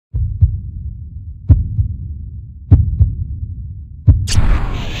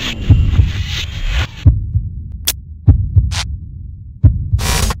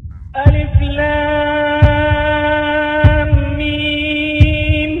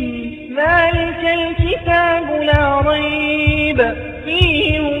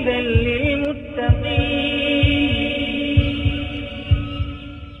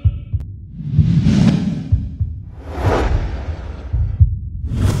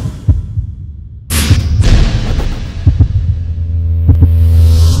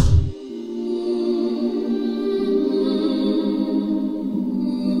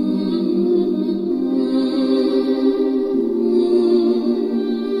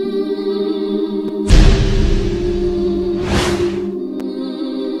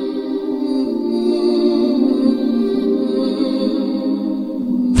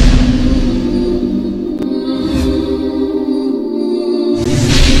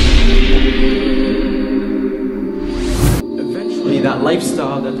that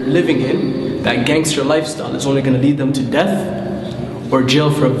lifestyle that they're living in, that gangster lifestyle, is only going to lead them to death or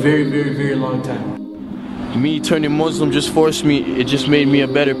jail for a very, very, very long time. Me turning Muslim just forced me, it just made me a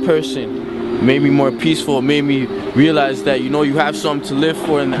better person. Made me more peaceful, it made me realize that, you know, you have something to live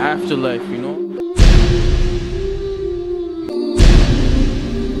for in the afterlife, you know?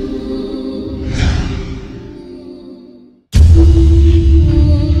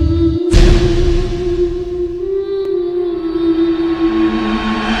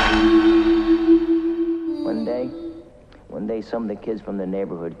 One day some of the kids from the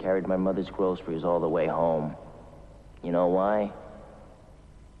neighborhood carried my mother's groceries all the way home. You know why?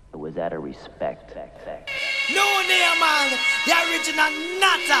 It was out of respect. No name, man! The original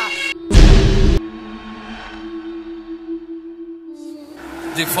Nuttah!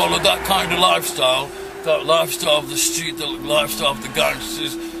 They follow that kind of lifestyle, that lifestyle of the street, the lifestyle of the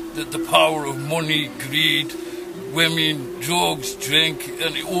gangsters, the power of money, greed, women, drugs, drink,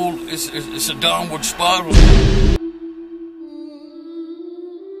 and it all, it's a downward spiral.